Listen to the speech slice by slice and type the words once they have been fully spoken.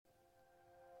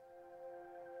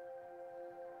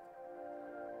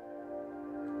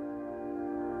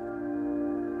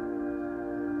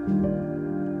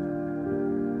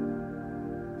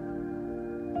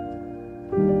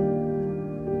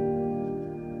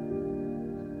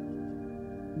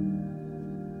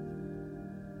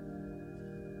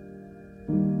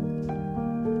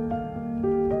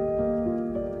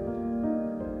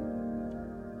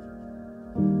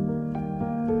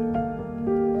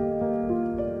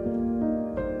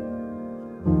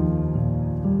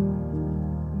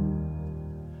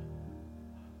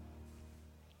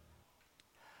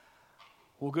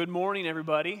Well, good morning,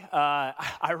 everybody.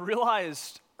 I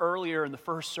realized earlier in the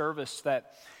first service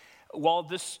that while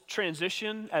this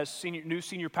transition as new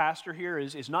senior pastor here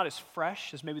is not as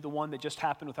fresh as maybe the one that just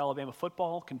happened with Alabama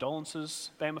football, condolences,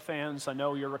 Bama fans. I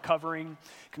know you're recovering.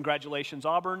 Congratulations,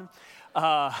 Auburn.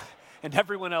 And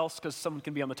everyone else, because someone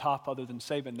can be on the top other than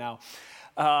Saban now.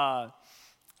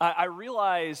 I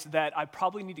realized that I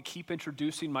probably need to keep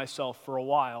introducing myself for a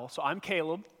while. So I'm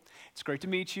Caleb. It's great to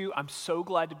meet you. I'm so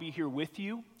glad to be here with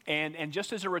you. And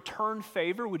just as a return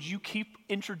favor, would you keep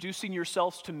introducing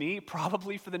yourselves to me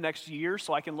probably for the next year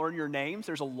so I can learn your names?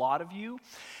 There's a lot of you,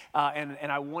 and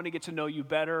I want to get to know you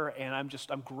better, and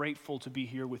I'm grateful to be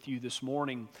here with you this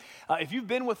morning. If you've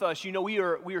been with us, you know we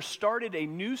are started a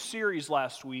new series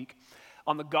last week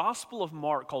on the Gospel of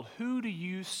Mark called Who Do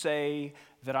You Say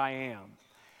That I Am?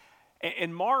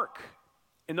 And Mark,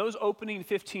 in those opening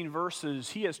 15 verses,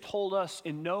 he has told us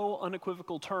in no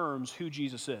unequivocal terms who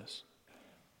Jesus is.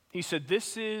 He said,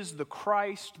 this is the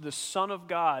Christ, the Son of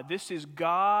God. This is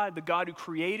God, the God who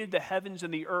created the heavens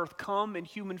and the earth, come in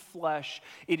human flesh.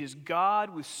 It is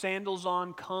God with sandals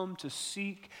on, come to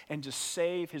seek and to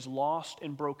save his lost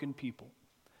and broken people.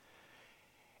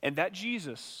 And that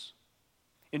Jesus,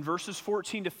 in verses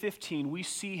 14 to 15, we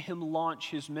see him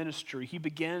launch his ministry. He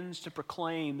begins to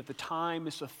proclaim that the time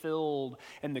is fulfilled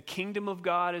and the kingdom of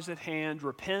God is at hand.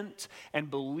 Repent and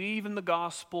believe in the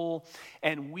gospel.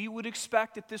 And we would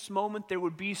expect at this moment there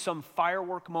would be some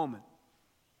firework moment,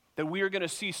 that we are going to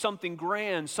see something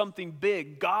grand, something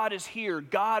big. God is here.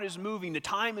 God is moving. The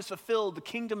time is fulfilled. The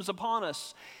kingdom's upon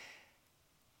us.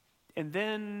 And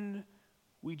then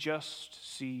we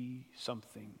just see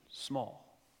something small.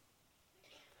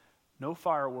 No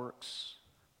fireworks,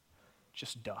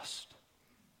 just dust.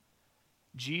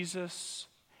 Jesus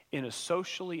in a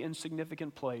socially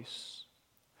insignificant place,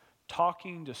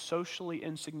 talking to socially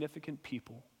insignificant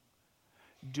people,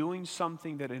 doing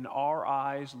something that in our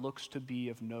eyes looks to be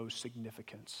of no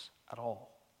significance at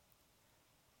all.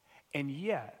 And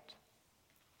yet,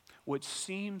 what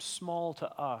seems small to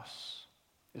us,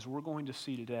 as we're going to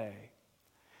see today,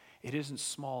 it isn't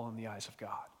small in the eyes of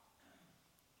God.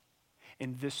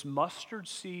 And this mustard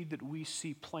seed that we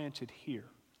see planted here,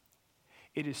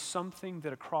 it is something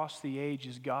that across the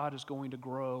ages God is going to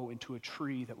grow into a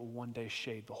tree that will one day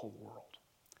shade the whole world.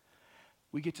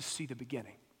 We get to see the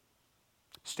beginning.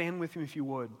 Stand with me if you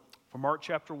would for Mark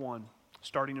chapter 1,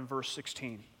 starting in verse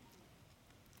 16.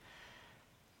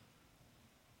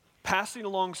 Passing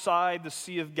alongside the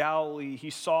Sea of Galilee,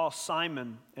 he saw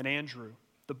Simon and Andrew,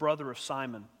 the brother of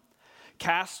Simon,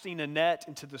 casting a net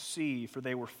into the sea, for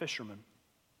they were fishermen.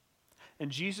 And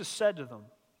Jesus said to them,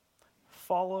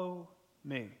 follow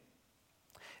me,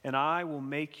 and I will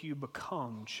make you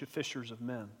become fishers of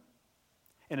men.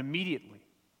 And immediately,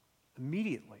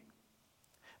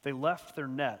 they left their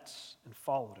nets and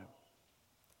followed him.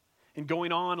 And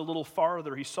going on a little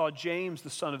farther, he saw James,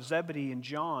 the son of Zebedee, and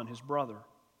John, his brother,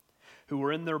 who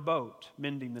were in their boat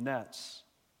mending the nets.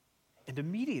 And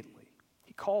immediately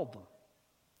he called them.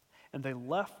 And they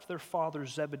left their father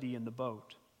Zebedee in the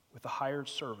boat with the hired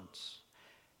servants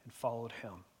and followed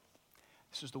him.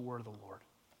 This is the word of the Lord.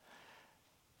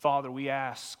 Father, we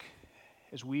ask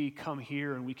as we come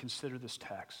here and we consider this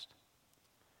text,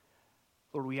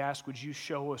 Lord, we ask, would you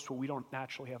show us what we don't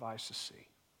naturally have eyes to see?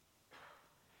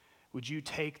 Would you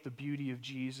take the beauty of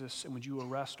Jesus and would you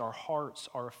arrest our hearts,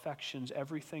 our affections,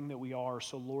 everything that we are,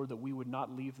 so Lord, that we would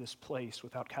not leave this place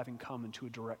without having come into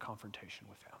a direct confrontation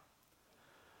with him.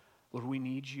 Lord, we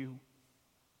need you.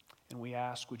 And we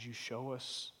ask, would you show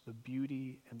us the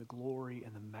beauty and the glory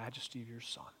and the majesty of your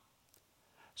Son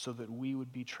so that we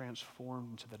would be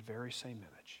transformed into that very same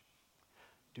image.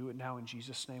 Do it now in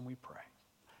Jesus' name we pray.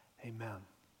 Amen.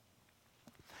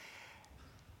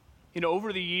 You know,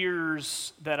 over the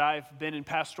years that I've been in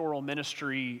pastoral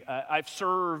ministry, I've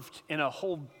served in a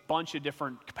whole bunch of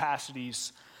different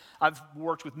capacities. I've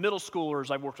worked with middle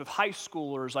schoolers, I've worked with high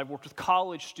schoolers, I've worked with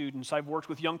college students, I've worked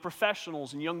with young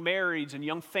professionals and young marrieds and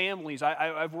young families.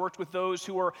 I've worked with those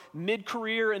who are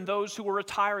mid-career and those who are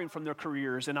retiring from their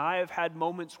careers, and I have had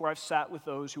moments where I've sat with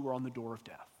those who were on the door of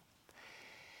death.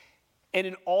 And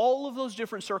in all of those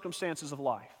different circumstances of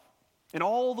life, In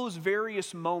all those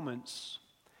various moments,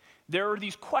 there are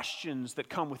these questions that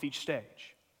come with each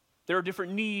stage. There are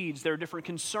different needs, there are different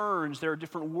concerns, there are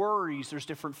different worries, there's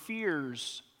different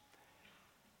fears.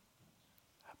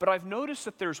 But I've noticed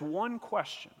that there's one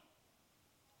question,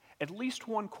 at least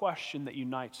one question that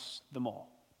unites them all.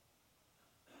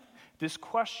 This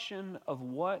question of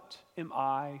what am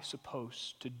I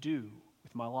supposed to do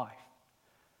with my life?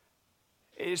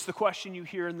 It's the question you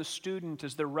hear in the student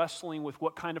as they're wrestling with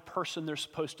what kind of person they're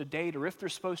supposed to date or if they're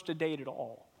supposed to date at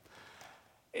all.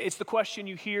 It's the question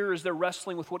you hear as they're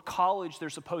wrestling with what college they're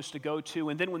supposed to go to,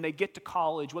 and then when they get to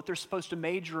college, what they're supposed to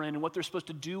major in and what they're supposed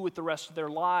to do with the rest of their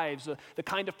lives, the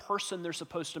kind of person they're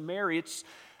supposed to marry. It's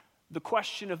the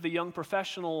question of the young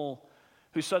professional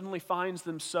who suddenly finds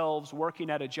themselves working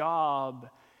at a job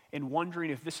and wondering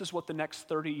if this is what the next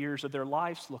 30 years of their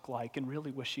lives look like and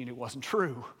really wishing it wasn't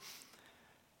true.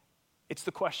 It's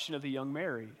the question of the young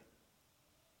married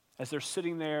as they're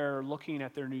sitting there looking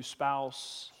at their new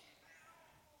spouse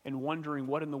and wondering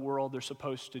what in the world they're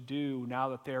supposed to do now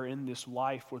that they're in this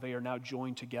life where they are now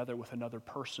joined together with another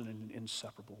person in an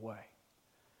inseparable way.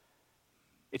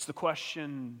 It's the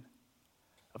question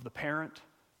of the parent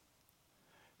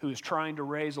who is trying to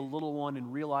raise a little one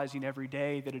and realizing every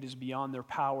day that it is beyond their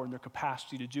power and their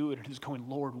capacity to do it, and is going,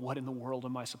 Lord, what in the world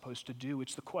am I supposed to do?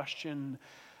 It's the question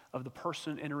of the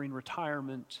person entering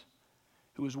retirement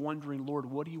who is wondering, Lord,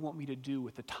 what do you want me to do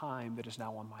with the time that is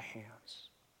now on my hands?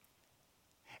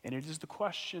 And it is the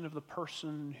question of the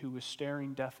person who is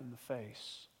staring death in the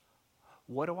face.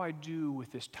 What do I do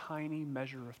with this tiny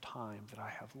measure of time that I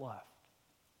have left?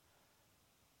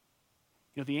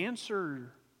 You know, the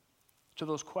answer to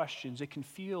those questions, it can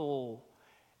feel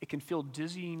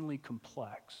dizzyingly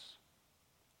complex.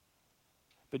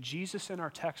 But Jesus in our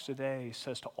text today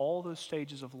says to all those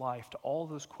stages of life, to all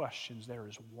those questions, there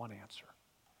is one answer.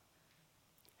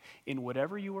 In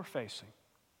whatever you are facing,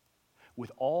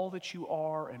 with all that you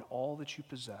are and all that you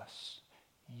possess,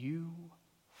 you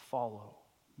follow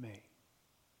me.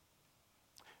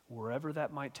 Wherever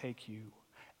that might take you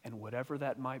and whatever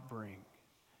that might bring,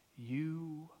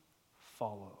 you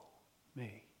follow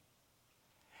me.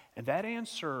 And that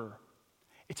answer,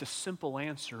 it's a simple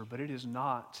answer, but it's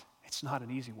not an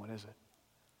easy one, is it?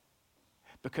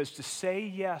 Because to say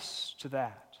yes to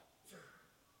that,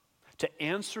 to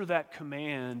answer that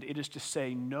command, it is to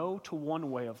say no to one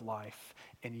way of life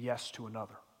and yes to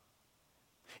another.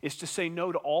 It's to say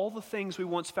no to all the things we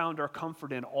once found our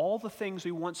comfort in, all the things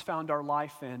we once found our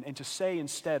life in, and to say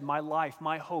instead, my life,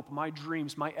 my hope, my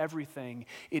dreams, my everything,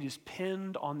 it is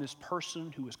pinned on this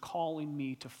person who is calling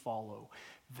me to follow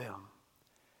them.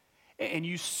 And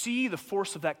you see the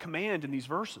force of that command in these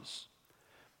verses.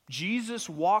 Jesus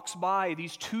walks by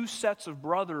these two sets of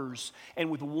brothers, and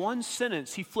with one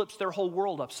sentence, he flips their whole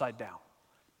world upside down.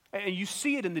 And you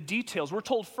see it in the details. We're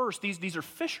told first, these are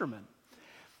fishermen.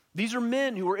 These are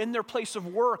men who are in their place of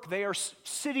work. They are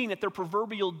sitting at their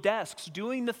proverbial desks,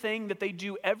 doing the thing that they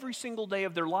do every single day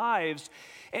of their lives.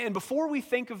 And before we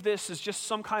think of this as just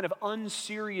some kind of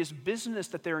unserious business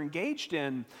that they're engaged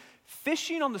in,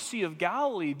 fishing on the Sea of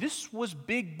Galilee, this was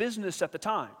big business at the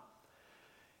time.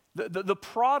 The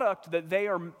product that they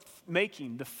are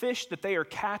making, the fish that they are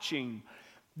catching,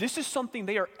 this is something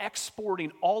they are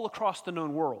exporting all across the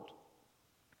known world.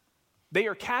 They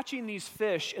are catching these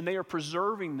fish and they are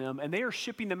preserving them and they are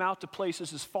shipping them out to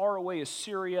places as far away as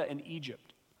Syria and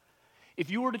Egypt. If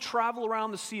you were to travel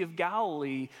around the Sea of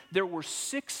Galilee, there were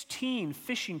 16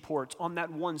 fishing ports on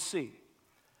that one sea.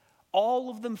 All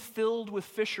of them filled with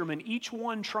fishermen, each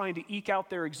one trying to eke out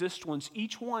their existence,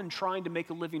 each one trying to make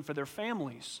a living for their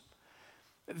families.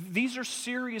 These are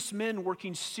serious men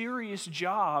working serious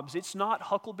jobs. It's not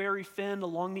Huckleberry Finn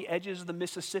along the edges of the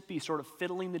Mississippi sort of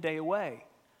fiddling the day away.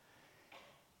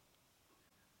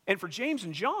 And for James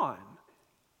and John,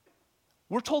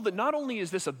 we're told that not only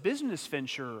is this a business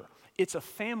venture, it's a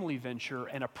family venture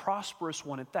and a prosperous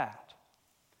one at that.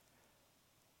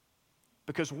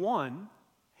 Because one,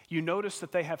 you notice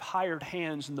that they have hired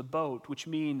hands in the boat, which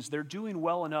means they're doing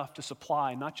well enough to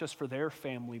supply not just for their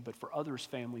family, but for others'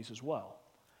 families as well.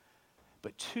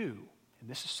 But two, and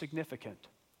this is significant,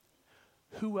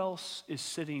 who else is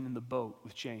sitting in the boat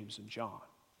with James and John?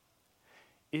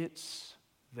 It's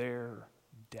their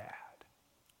dad.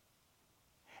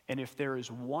 And if there is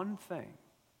one thing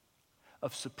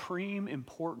of supreme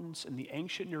importance in the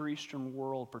ancient Near Eastern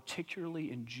world, particularly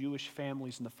in Jewish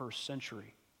families in the first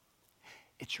century,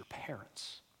 it's your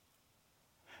parents.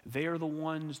 They are the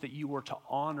ones that you are to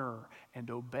honor and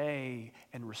obey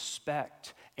and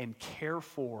respect and care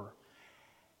for.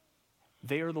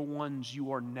 They are the ones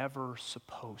you are never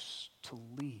supposed to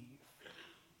leave.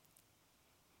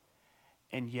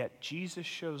 And yet Jesus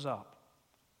shows up.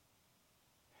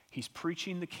 He's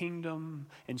preaching the kingdom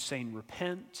and saying,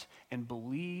 repent and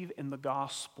believe in the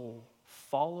gospel.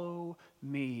 Follow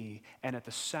me. And at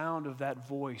the sound of that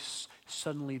voice,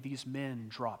 suddenly these men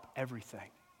drop everything.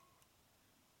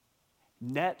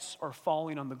 Nets are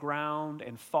falling on the ground,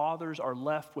 and fathers are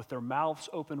left with their mouths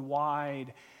open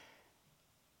wide.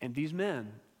 And these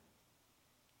men,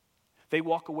 they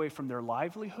walk away from their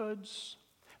livelihoods.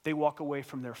 They walk away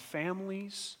from their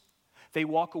families. They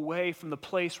walk away from the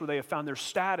place where they have found their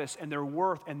status and their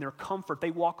worth and their comfort. They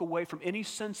walk away from any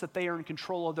sense that they are in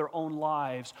control of their own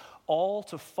lives, all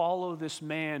to follow this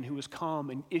man who has come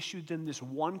and issued them this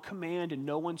one command in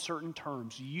no uncertain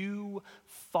terms: you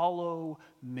follow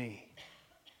me.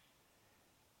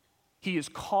 He is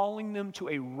calling them to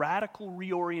a radical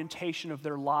reorientation of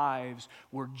their lives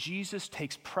where Jesus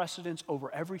takes precedence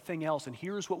over everything else. And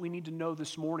here's what we need to know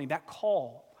this morning. That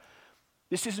call,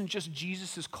 this isn't just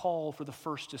Jesus' call for the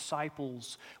first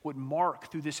disciples. What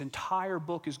Mark, through this entire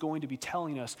book, is going to be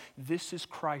telling us, this is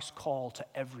Christ's call to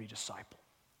every disciple.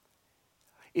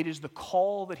 It is the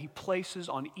call that he places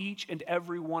on each and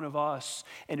every one of us.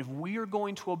 And if we are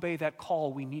going to obey that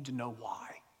call, we need to know why.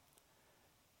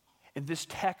 And this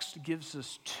text gives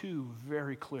us two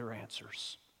very clear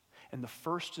answers. And the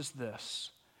first is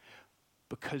this: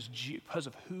 because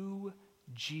of who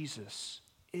Jesus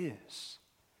is.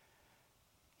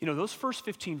 You know, those first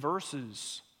 15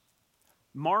 verses,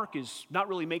 Mark is not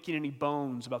really making any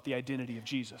bones about the identity of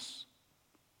Jesus.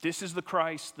 This is the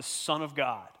Christ, the Son of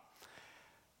God.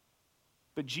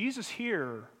 But Jesus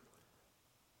here,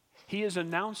 he is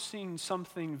announcing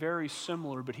something very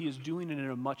similar, but he is doing it in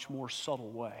a much more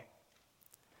subtle way,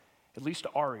 at least to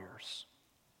our ears.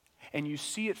 And you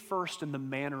see it first in the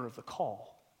manner of the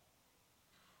call.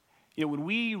 You know, when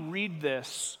we read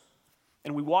this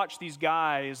and we watch these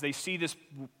guys, they see this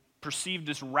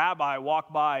rabbi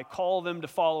walk by, call them to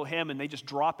follow him, and they just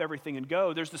drop everything and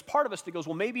go. There's this part of us that goes,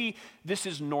 well, maybe this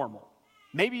is normal.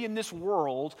 Maybe in this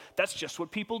world, that's just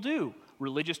what people do.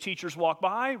 Religious teachers walk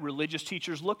by, religious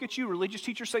teachers look at you, religious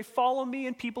teachers say, follow me,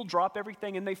 and people drop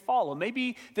everything and they follow.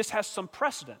 Maybe this has some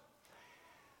precedent.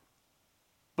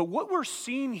 But what we're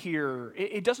seeing here,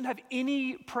 it doesn't have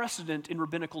any precedent in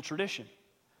rabbinical tradition.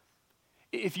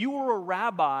 If you were a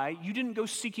rabbi, you didn't go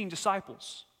seeking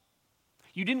disciples.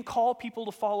 You didn't call people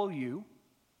to follow you.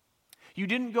 You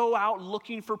didn't go out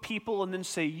looking for people and then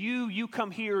say, you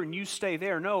come here and you stay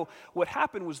there. No, what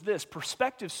happened was this: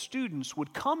 prospective students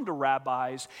would come to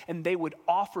rabbis and they would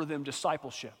offer them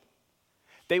discipleship.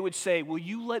 They would say, will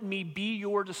you let me be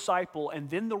your disciple? And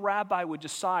then the rabbi would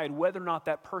decide whether or not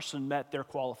that person met their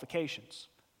qualifications.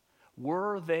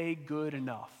 Were they good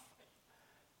enough?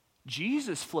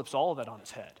 Jesus flips all of that on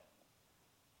its head.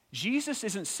 Jesus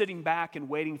isn't sitting back and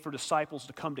waiting for disciples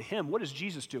to come to him. What is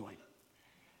Jesus doing?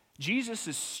 Jesus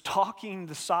is stalking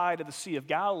the side of the Sea of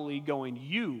Galilee going,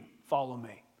 you follow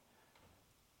me.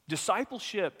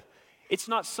 Discipleship, it's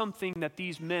not something that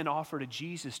these men offer to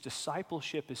Jesus.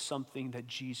 Discipleship is something that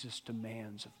Jesus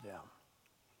demands of them.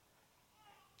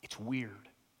 It's weird.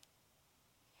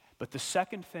 But the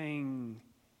second thing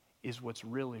is what's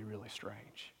really, really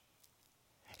strange.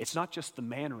 It's not just the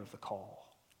manner of the call.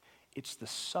 It's the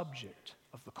subject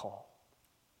of the call.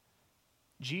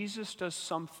 Jesus does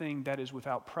something that is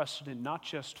without precedent, not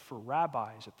just for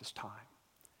rabbis at this time.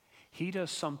 He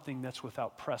does something that's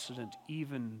without precedent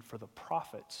even for the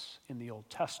prophets in the Old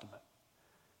Testament.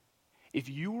 If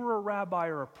you were a rabbi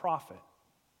or a prophet,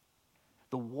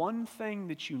 the one thing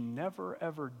that you never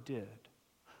ever did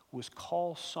was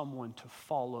call someone to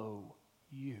follow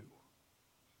you.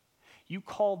 You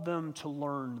called them to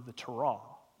learn the Torah.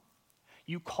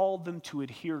 You called them to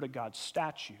adhere to God's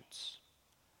statutes,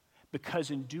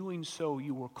 because in doing so,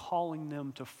 you were calling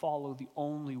them to follow the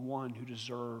only one who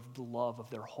deserved the love of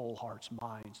their whole hearts,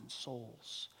 minds, and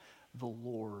souls, the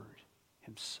Lord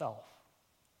himself.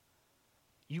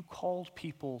 You called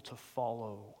people to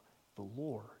follow the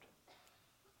Lord.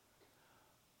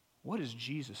 What is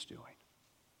Jesus doing?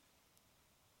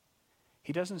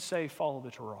 He doesn't say follow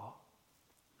the Torah.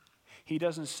 He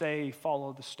doesn't say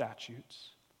follow the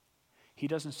statutes. He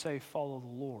doesn't say follow the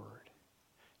Lord.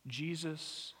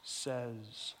 Jesus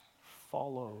says,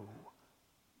 follow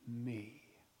me.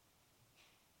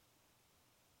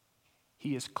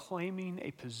 He is claiming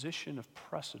a position of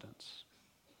precedence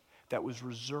that was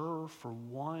reserved for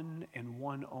one and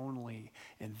one only,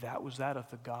 and that was that of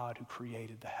the God who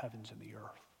created the heavens and the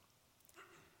earth.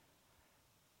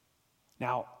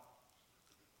 Now,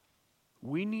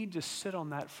 we need to sit on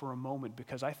that for a moment,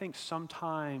 because I think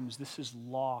sometimes this is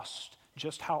lost,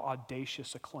 just how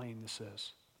audacious a claim this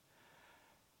is.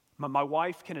 My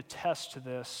wife can attest to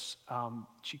this.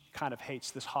 She kind of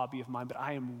hates this hobby of mine, but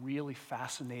I am really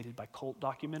fascinated by cult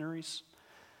documentaries.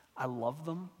 I love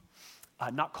them.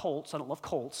 Not cults. I don't love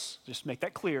cults. Just to make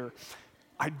that clear.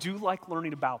 I do like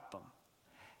learning about them.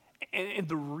 And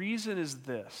the reason is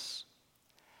this.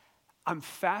 I'm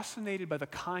fascinated by the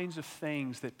kinds of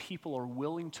things that people are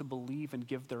willing to believe and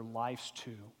give their lives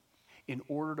to in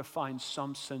order to find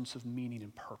some sense of meaning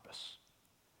and purpose.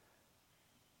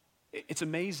 It's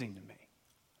amazing to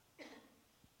me.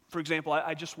 For example,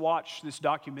 I just watched this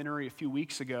documentary a few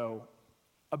weeks ago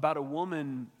about a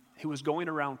woman who was going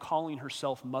around calling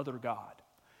herself Mother God.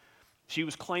 She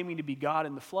was claiming to be God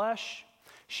in the flesh.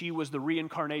 She was the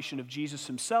reincarnation of Jesus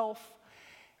himself.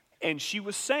 And she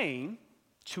was saying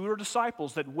to her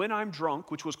disciples that when I'm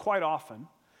drunk, which was quite often,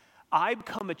 I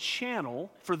become a channel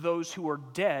for those who are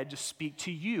dead to speak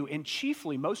to you. And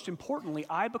chiefly, most importantly,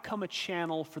 I become a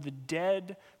channel for the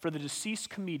deceased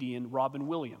comedian Robin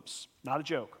Williams. Not a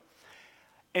joke.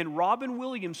 And Robin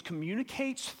Williams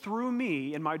communicates through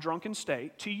me in my drunken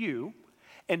state to you,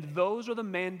 and those are the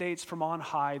mandates from on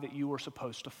high that you are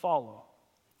supposed to follow.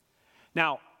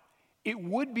 Now, it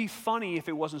would be funny if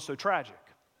it wasn't so tragic,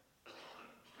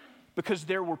 because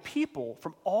there were people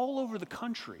from all over the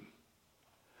country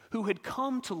who had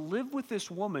come to live with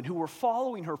this woman, who were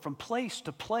following her from place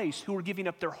to place, who were giving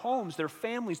up their homes, their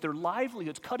families, their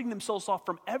livelihoods, cutting themselves off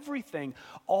from everything,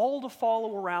 all to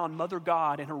follow around Mother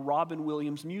God and her Robin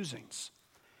Williams musings.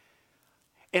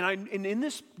 And in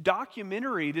this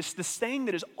documentary, this thing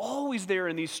that is always there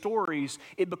in these stories,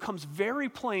 it becomes very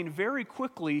plain very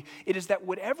quickly. It is that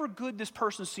whatever good this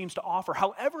person seems to offer,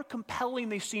 however compelling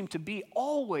they seem to be,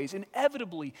 always,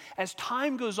 inevitably, as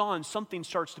time goes on, something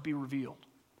starts to be revealed.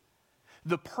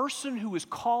 The person who is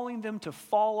calling them to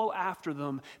follow after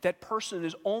them, that person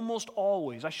is almost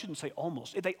always, I shouldn't say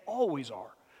almost, they always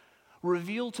are,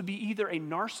 revealed to be either a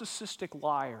narcissistic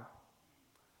liar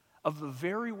of the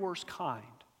very worst kind,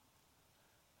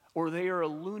 or they are a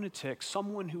lunatic,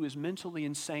 someone who is mentally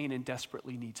insane and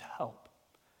desperately needs help.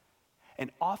 And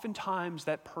oftentimes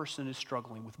that person is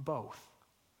struggling with both.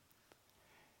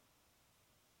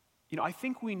 You know, I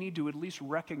think we need to at least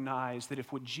recognize that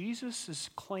if what Jesus is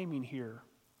claiming here,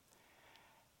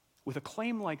 with a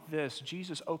claim like this,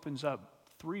 Jesus opens up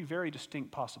three very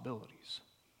distinct possibilities.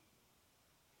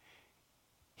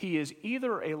 He is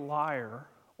either a liar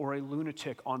or a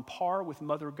lunatic on par with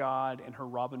Mother God and her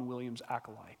Robin Williams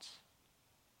acolytes.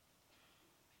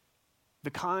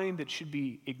 The kind that should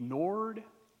be ignored,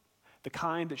 the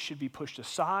kind that should be pushed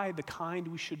aside, the kind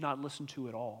we should not listen to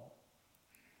at all.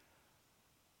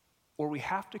 Or we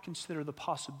have to consider the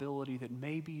possibility that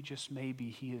maybe, just maybe,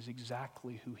 he is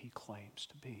exactly who he claims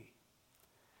to be.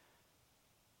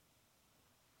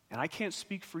 And I can't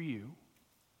speak for you.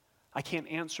 I can't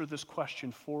answer this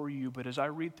question for you, but as I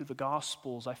read through the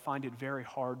Gospels, I find it very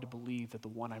hard to believe that the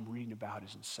one I'm reading about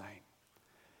is insane.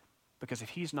 Because if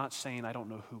he's not sane, I don't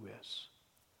know who is.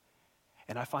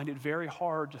 And I find it very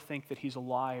hard to think that he's a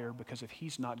liar, because if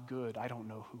he's not good, I don't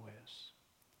know who is.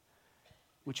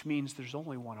 Which means there's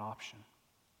only one option.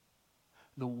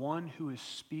 The one who is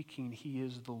speaking, he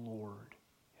is the Lord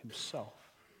himself.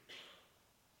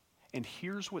 And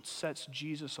here's what sets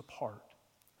Jesus apart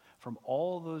from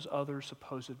all those other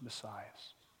supposed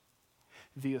messiahs.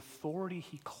 The authority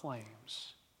he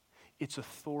claims, it's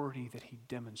authority that he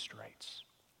demonstrates.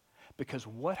 Because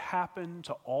what happened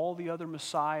to all the other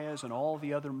messiahs and all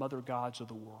the other mother gods of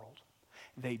the world?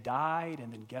 They died,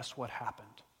 and then guess what happened?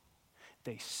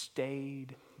 They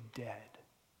stayed dead.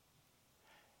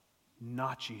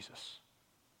 Not Jesus.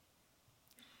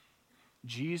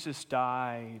 Jesus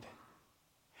died,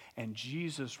 and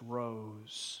Jesus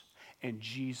rose, and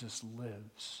Jesus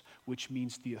lives, which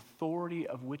means the authority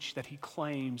of which that he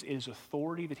claims is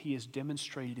authority that he has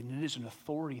demonstrated, and it is an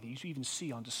authority that you even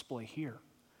see on display here.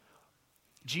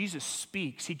 Jesus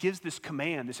speaks. He gives this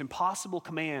command, this impossible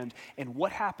command, and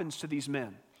what happens to these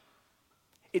men?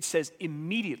 It says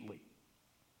immediately.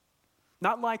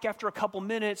 Not like after a couple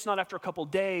minutes, not after a couple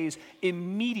days,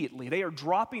 immediately. They are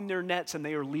dropping their nets and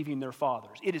they are leaving their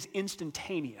fathers. It is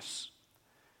instantaneous.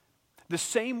 The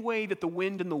same way that the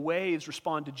wind and the waves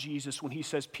respond to Jesus when he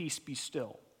says, "Peace, be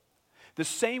still." The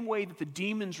same way that the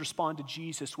demons respond to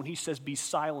Jesus when he says, "Be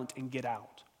silent and get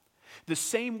out." The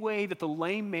same way that the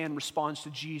lame man responds to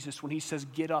Jesus when he says,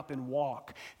 "Get up and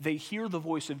walk." They hear the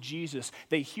voice of Jesus.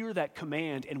 They hear that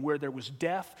command, and where there was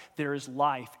death, there is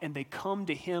life. And they come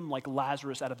to him like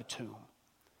Lazarus out of a tomb.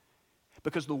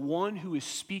 Because the one who is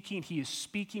speaking, he is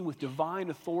speaking with divine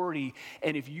authority.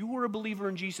 And if you are a believer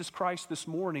in Jesus Christ this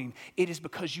morning, it is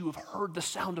because you have heard the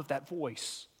sound of that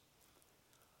voice.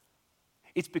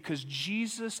 It's because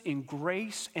Jesus, in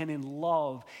grace and in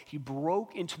love, he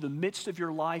broke into the midst of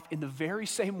your life in the very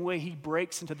same way he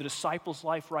breaks into the disciples'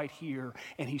 life right here.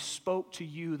 And he spoke to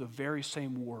you the very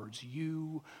same words.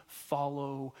 You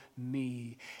follow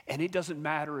me. And it doesn't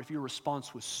matter if your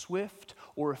response was swift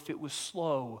or if it was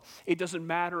slow. It doesn't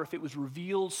matter if it was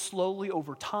revealed slowly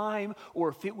over time or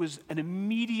if it was an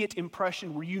immediate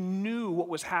impression where you knew what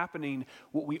was happening.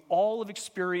 What we all have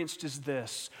experienced is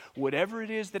this: whatever it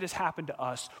is that has happened to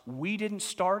us, we didn't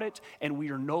start it, and we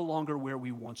are no longer where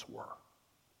we once were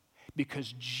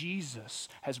because Jesus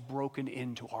has broken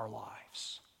into our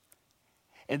lives.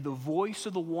 And the voice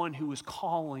of the one who is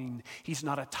calling, he's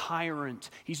not a tyrant.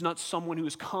 He's not someone who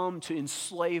has come to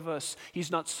enslave us.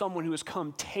 He's not someone who has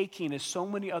come taking, as so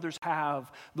many others have.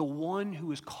 The one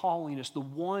who is calling us, the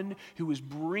one who is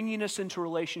bringing us into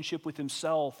relationship with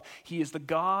himself. He is the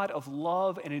God of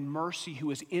love and in mercy who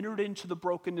has entered into the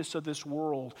brokenness of this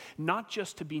world, not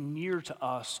just to be near to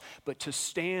us, but to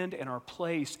stand in our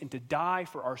place and to die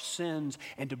for our sins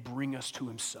and to bring us to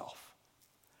himself.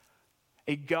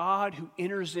 A God who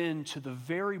enters into the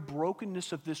very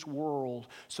brokenness of this world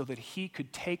so that he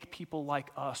could take people like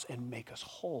us and make us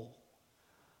whole.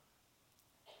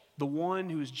 The one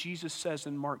who, as Jesus says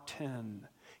in Mark 10,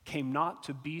 came not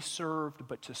to be served,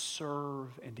 but to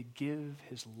serve and to give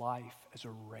his life as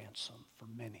a ransom for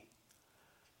many.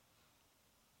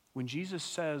 When Jesus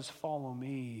says, "Follow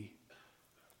me,"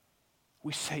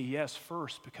 we say yes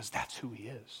first because that's who he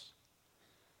is.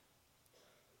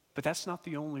 But that's not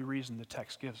the only reason the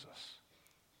text gives us.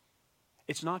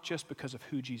 It's not just because of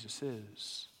who Jesus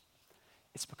is.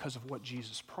 It's because of what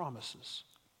Jesus promises.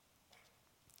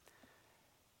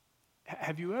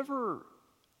 Have you ever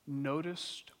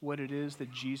noticed what it is that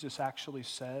Jesus actually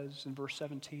says in verse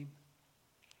 17?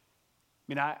 I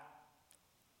mean, I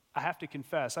have to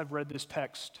confess, I've read this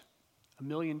text a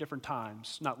million different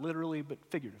times, not literally, but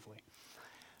figuratively.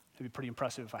 It'd be pretty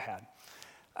impressive if I had.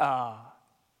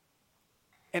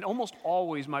 And almost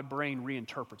always my brain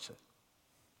reinterprets it.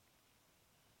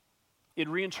 It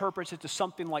reinterprets it to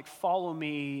something like, "Follow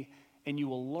me and you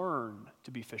will learn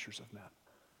to be fishers of men.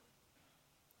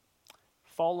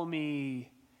 Follow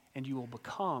me and you will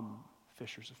become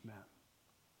fishers of men."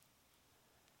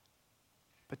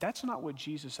 But that's not what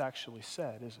Jesus actually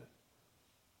said, is it?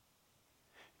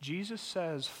 Jesus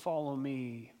says, "Follow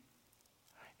me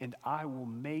and I will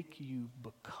make you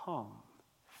become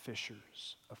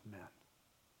fishers of men."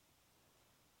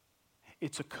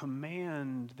 It's a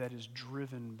command that is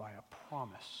driven by a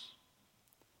promise,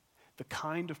 the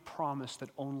kind of promise that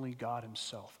only God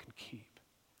himself can keep.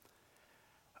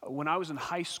 When I was in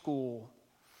high school,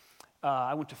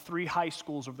 I went to 3 high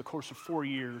schools over the course of 4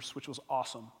 years, which was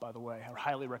awesome, by the way. I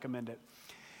highly recommend it.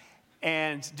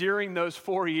 And during those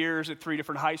 4 years at 3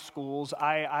 different high schools,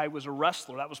 I was a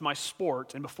wrestler. That was my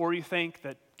sport. And before you think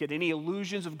that, get any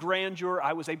illusions of grandeur,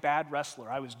 I was a bad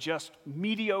wrestler. I was just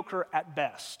mediocre at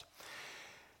best.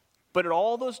 But at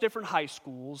all those different high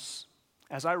schools,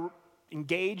 as I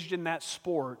engaged in that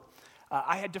sport,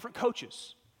 I had different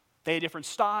coaches. They had different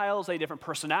styles, they had different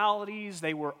personalities.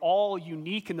 They were all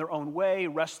unique in their own way.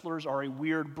 Wrestlers are a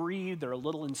weird breed. They're a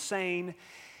little insane.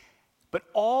 But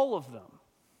all of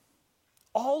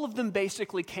them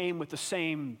basically came with the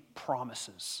same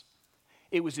promises.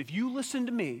 It was, if you listen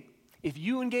to me, if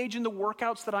you engage in the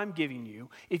workouts that I'm giving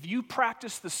you, if you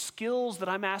practice the skills that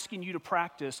I'm asking you to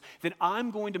practice, then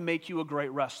I'm going to make you a great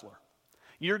wrestler.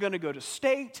 You're going to go to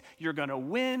state, you're going to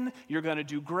win, you're going to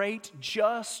do great.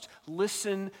 Just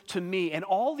listen to me. And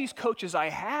all these coaches I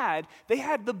had, they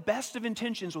had the best of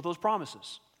intentions with those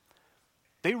promises.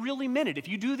 They really meant it. If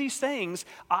you do these things,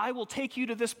 I will take you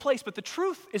to this place. But the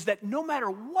truth is that no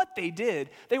matter what they did,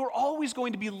 they were always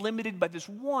going to be limited by this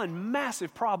one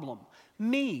massive problem: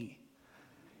 me.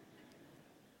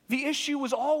 The issue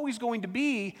was always going to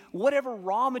be whatever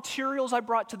raw materials I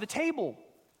brought to the table.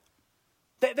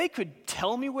 They could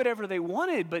tell me whatever they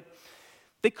wanted, but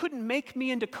they couldn't make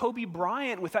me into Kobe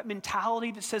Bryant with that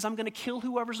mentality that says I'm going to kill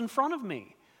whoever's in front of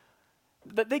me.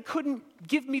 That they couldn't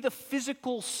give me the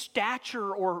physical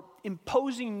stature or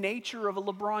imposing nature of a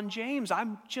LeBron James.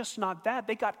 I'm just not that.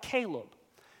 They got Caleb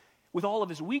with all of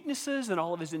his weaknesses and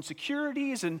all of his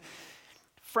insecurities, and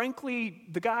frankly,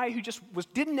 the guy who just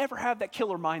didn't ever have that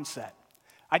killer mindset.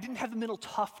 I didn't have the mental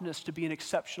toughness to be an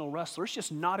exceptional wrestler. It's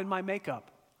just not in my makeup.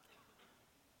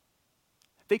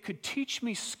 They could teach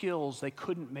me skills, they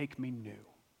couldn't make me new.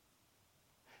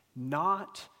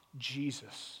 Not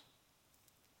Jesus.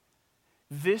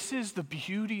 This is the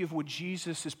beauty of what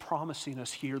Jesus is promising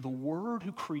us here. The Word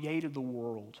who created the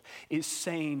world is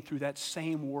saying through that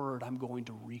same Word, I'm going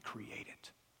to recreate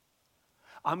it.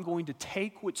 I'm going to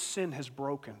take what sin has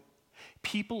broken,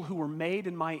 people who were made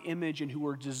in my image and who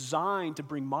were designed to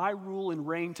bring my rule and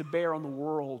reign to bear on the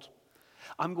world.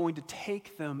 I'm going to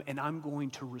take them and I'm going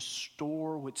to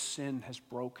restore what sin has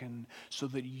broken so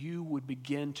that you would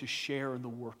begin to share in the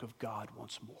work of God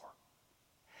once more.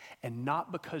 And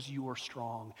not because you are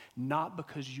strong, not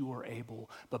because you are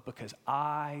able, but because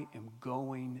I am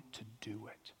going to do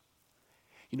it.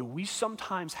 You know, we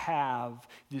sometimes have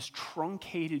this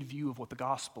truncated view of what the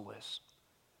gospel is.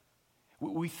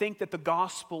 We think that the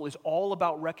gospel is all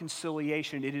about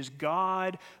reconciliation. It is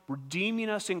God redeeming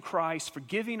us in Christ,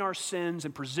 forgiving our sins,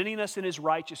 and presenting us in his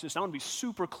righteousness. I want to be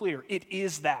super clear. It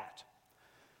is that.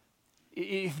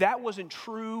 If that wasn't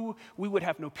true, we would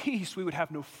have no peace. We would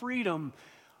have no freedom.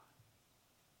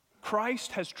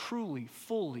 Christ has truly,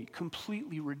 fully,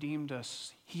 completely redeemed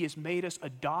us. He has made us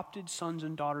adopted sons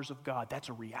and daughters of God. That's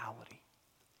a reality.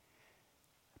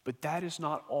 But that is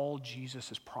not all Jesus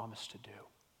has promised to do.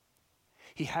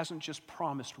 He hasn't just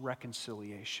promised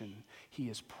reconciliation, he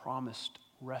has promised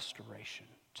restoration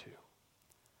too.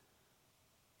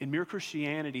 In Mere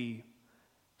Christianity,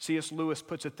 C.S. Lewis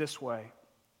puts it this way.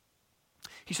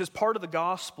 He says, part of the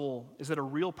gospel is that a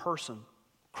real person,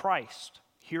 Christ,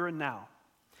 here and now,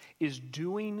 is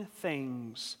doing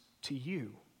things to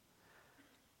you.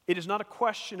 It is not a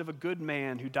question of a good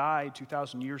man who died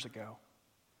 2,000 years ago.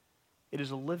 It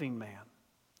is a living man,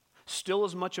 still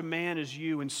as much a man as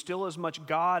you and still as much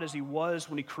God as he was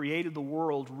when he created the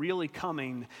world, really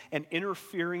coming and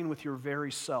interfering with your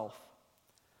very self,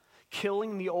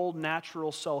 killing the old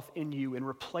natural self in you and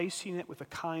replacing it with a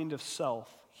kind of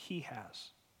self he has.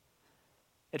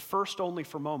 At first only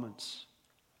for moments,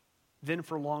 then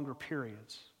for longer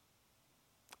periods.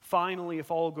 Finally,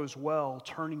 if all goes well,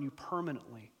 turning you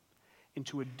permanently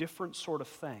into a different sort of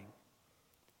thing,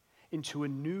 into a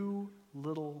new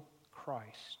little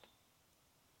Christ.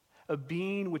 A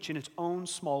being which in its own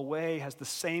small way has the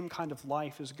same kind of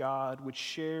life as God, which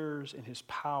shares in his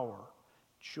power,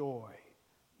 joy,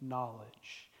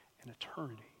 knowledge, and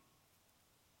eternity.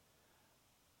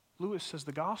 Lewis says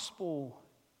the gospel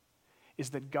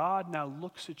is that God now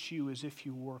looks at you as if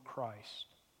you were Christ.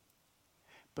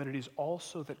 But it is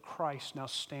also that Christ now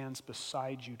stands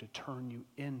beside you to turn you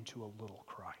into a little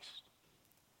Christ.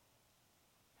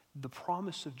 The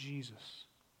promise of Jesus,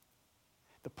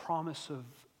 the promise of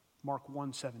Mark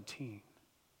 1:17,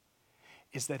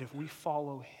 is that if we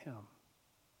follow him,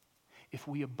 if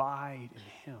we abide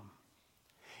in him,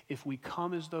 if we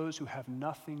come as those who have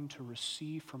nothing to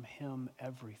receive from him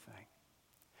everything,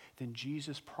 then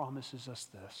Jesus promises us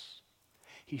this.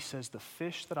 He says, the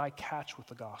fish that I catch with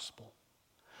the gospel,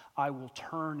 I will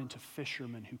turn into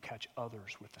fishermen who catch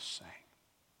others with the same.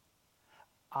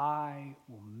 I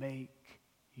will make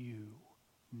you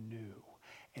new.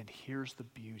 And here's the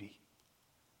beauty.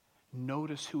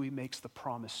 Notice who he makes the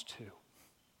promise to.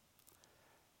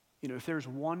 You know, if there's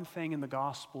one thing in the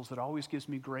Gospels that always gives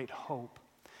me great hope,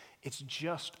 it's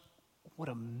just what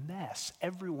a mess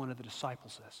every one of the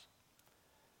disciples is.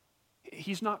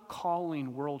 He's not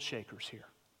calling world shakers here.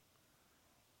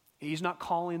 He's not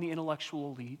calling the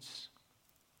intellectual elites.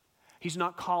 He's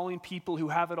not calling people who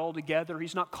have it all together.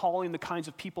 He's not calling the kinds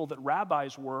of people that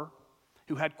rabbis were,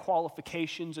 who had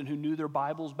qualifications and who knew their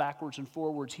Bibles backwards and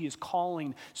forwards. He is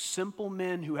calling simple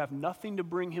men who have nothing to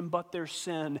bring him but their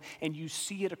sin, and you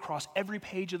see it across every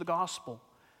page of the gospel.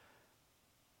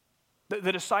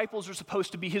 The disciples are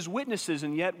supposed to be his witnesses,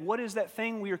 and yet what is that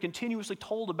thing we are continuously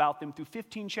told about them through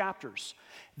 15 chapters?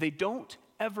 They don't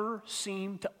ever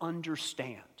seem to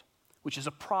understand, which is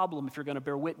a problem if you're going to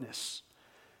bear witness.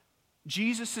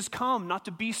 Jesus has come not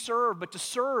to be served, but to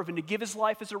serve and to give his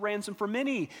life as a ransom for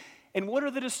many. And what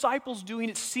are the disciples doing?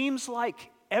 It seems like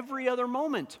every other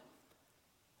moment.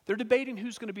 They're debating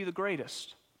who's going to be the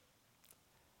greatest.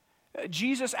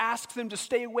 Jesus asks them to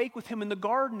stay awake with him in the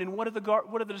garden, and what do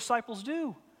the disciples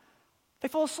do? They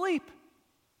fall asleep.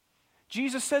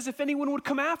 Jesus says, if anyone would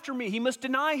come after me, he must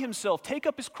deny himself, take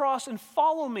up his cross, and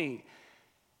follow me.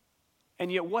 And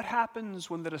yet what happens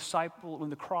when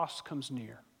the cross comes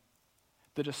near?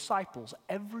 The disciples,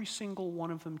 every single one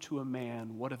of them to a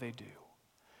man, what do?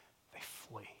 They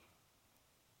flee.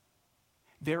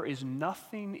 There is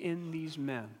nothing in these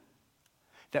men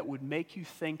that would make you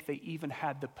think they even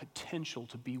had the potential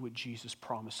to be what Jesus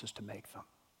promises to make them.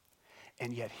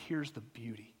 And yet here's the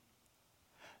beauty.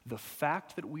 The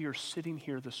fact that we are sitting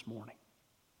here this morning,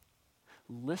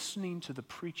 listening to the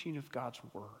preaching of God's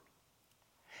word,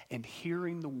 and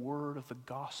hearing the word of the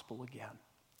gospel again,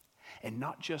 And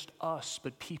not just us,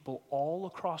 but people all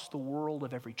across the world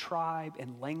of every tribe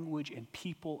and language and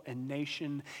people and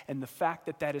nation. And the fact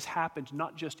that that has happened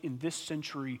not just in this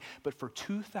century, but for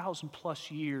 2,000 plus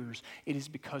years, it is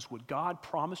because what God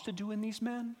promised to do in these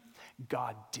men,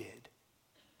 God did.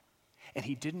 And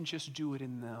he didn't just do it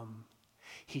in them.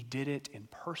 He did it in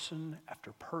person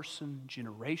after person,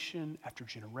 generation after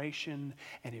generation.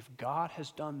 And if God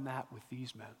has done that with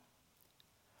these men,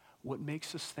 what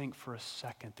makes us think for a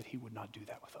second that he would not do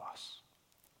that with us?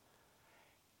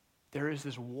 There is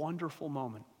this wonderful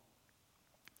moment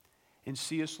in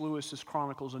C.S. Lewis's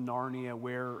Chronicles of Narnia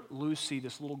where Lucy,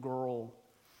 this little girl,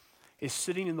 is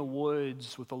sitting in the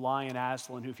woods with the lion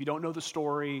Aslan, who, if you don't know the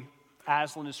story,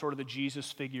 Aslan is sort of the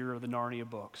Jesus figure of the Narnia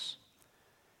books.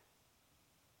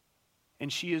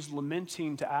 And she is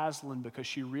lamenting to Aslan because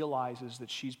she realizes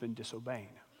that she's been disobeying.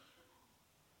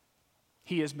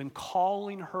 He has been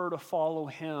calling her to follow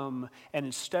him, and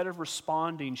instead of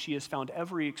responding, she has found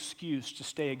every excuse to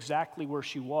stay exactly where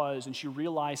she was, and she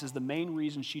realizes the main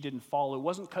reason she didn't follow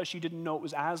wasn't because she didn't know it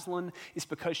was Aslan, it's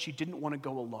because she didn't want to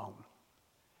go alone.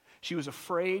 She was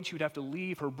afraid she would have to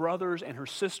leave her brothers and her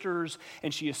sisters,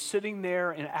 and she is sitting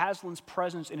there in Aslan's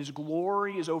presence, and his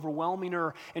glory is overwhelming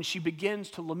her, and she begins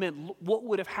to lament, what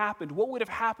would have happened? What would have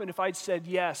happened if I'd said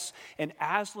yes? And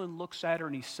Aslan looks at her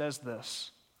and he says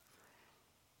this.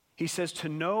 He says, to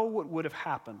know what would have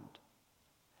happened,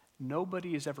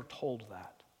 nobody is ever told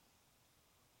that.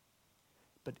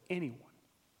 But anyone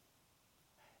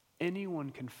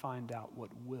can find out what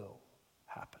will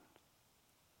happen.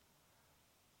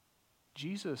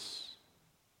 Jesus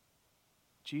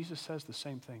says the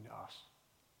same thing to us.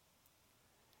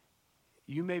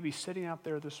 You may be sitting out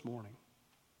there this morning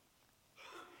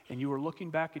and you are looking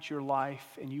back at your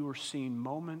life and you are seeing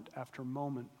moment after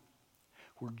moment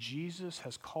where Jesus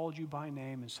has called you by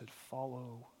name and said,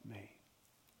 follow me.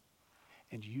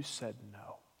 And you said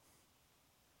no.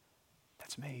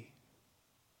 That's me.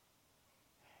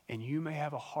 And you may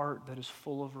have a heart that is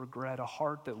full of regret, a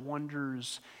heart that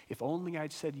wonders, if only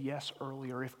I'd said yes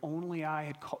earlier, if only I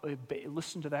had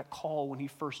listened to that call when he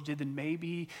first did, then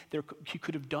maybe he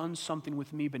could have done something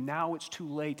with me, but now it's too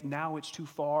late, now it's too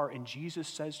far. And Jesus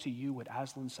says to you what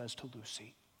Aslan says to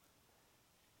Lucy.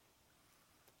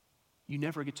 You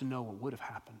never get to know what would have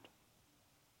happened,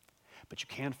 but you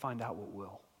can find out what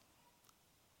will.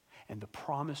 And the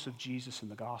promise of Jesus in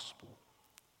the gospel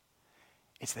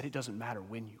is that it doesn't matter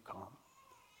when you come.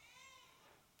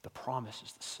 The promise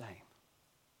is the same,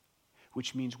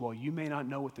 which means while you may not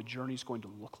know what the journey is going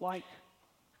to look like,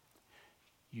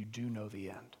 you do know the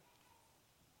end.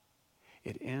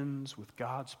 It ends with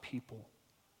God's people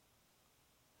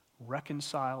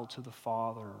reconciled to the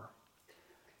Father,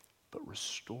 but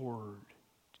restored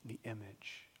in the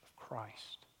image of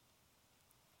Christ.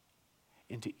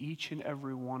 Into each and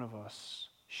every one of us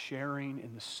sharing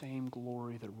in the same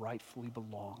glory that rightfully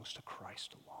belongs to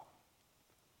Christ alone.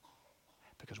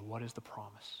 Because what is the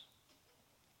promise?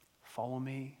 Follow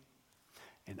me,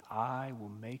 and I will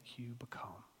make you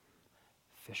become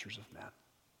fishers of men.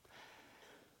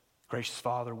 Gracious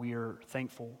Father, we are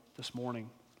thankful this morning,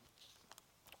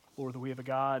 Lord, that we have a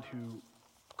God who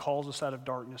calls us out of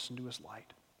darkness into his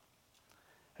light.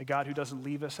 A God who doesn't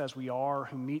leave us as we are,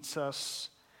 who meets us,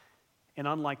 and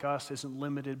unlike us, isn't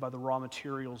limited by the raw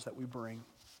materials that we bring,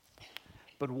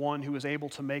 but one who is able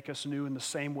to make us new in the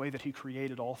same way that he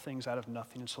created all things out of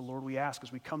nothing. And so, Lord, we ask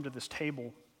as we come to this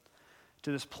table,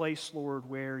 to this place, Lord,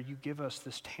 where you give us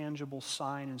this tangible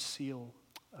sign and seal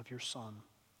of your Son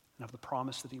and of the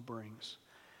promise that he brings.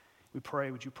 We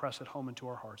pray, would you press it home into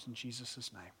our hearts in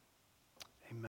Jesus' name.